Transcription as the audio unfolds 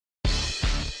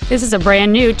This is a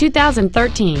brand new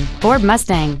 2013 Ford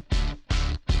Mustang.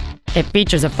 It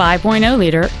features a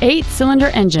 5.0-liter 8-cylinder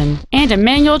engine and a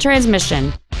manual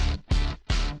transmission.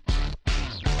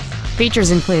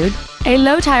 Features include a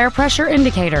low tire pressure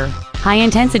indicator,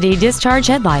 high-intensity discharge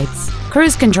headlights,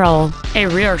 cruise control, a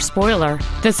rear spoiler,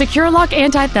 the Secure Lock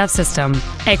anti-theft system,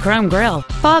 a chrome grille,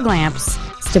 fog lamps,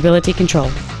 stability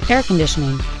control, air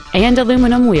conditioning, and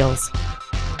aluminum wheels.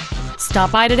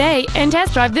 Stop by today and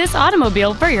test drive this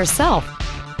automobile for yourself.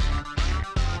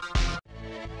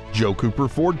 Joe Cooper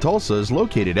Ford Tulsa is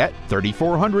located at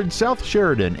 3400 South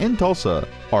Sheridan in Tulsa.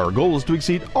 Our goal is to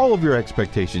exceed all of your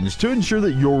expectations to ensure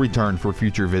that you'll return for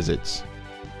future visits.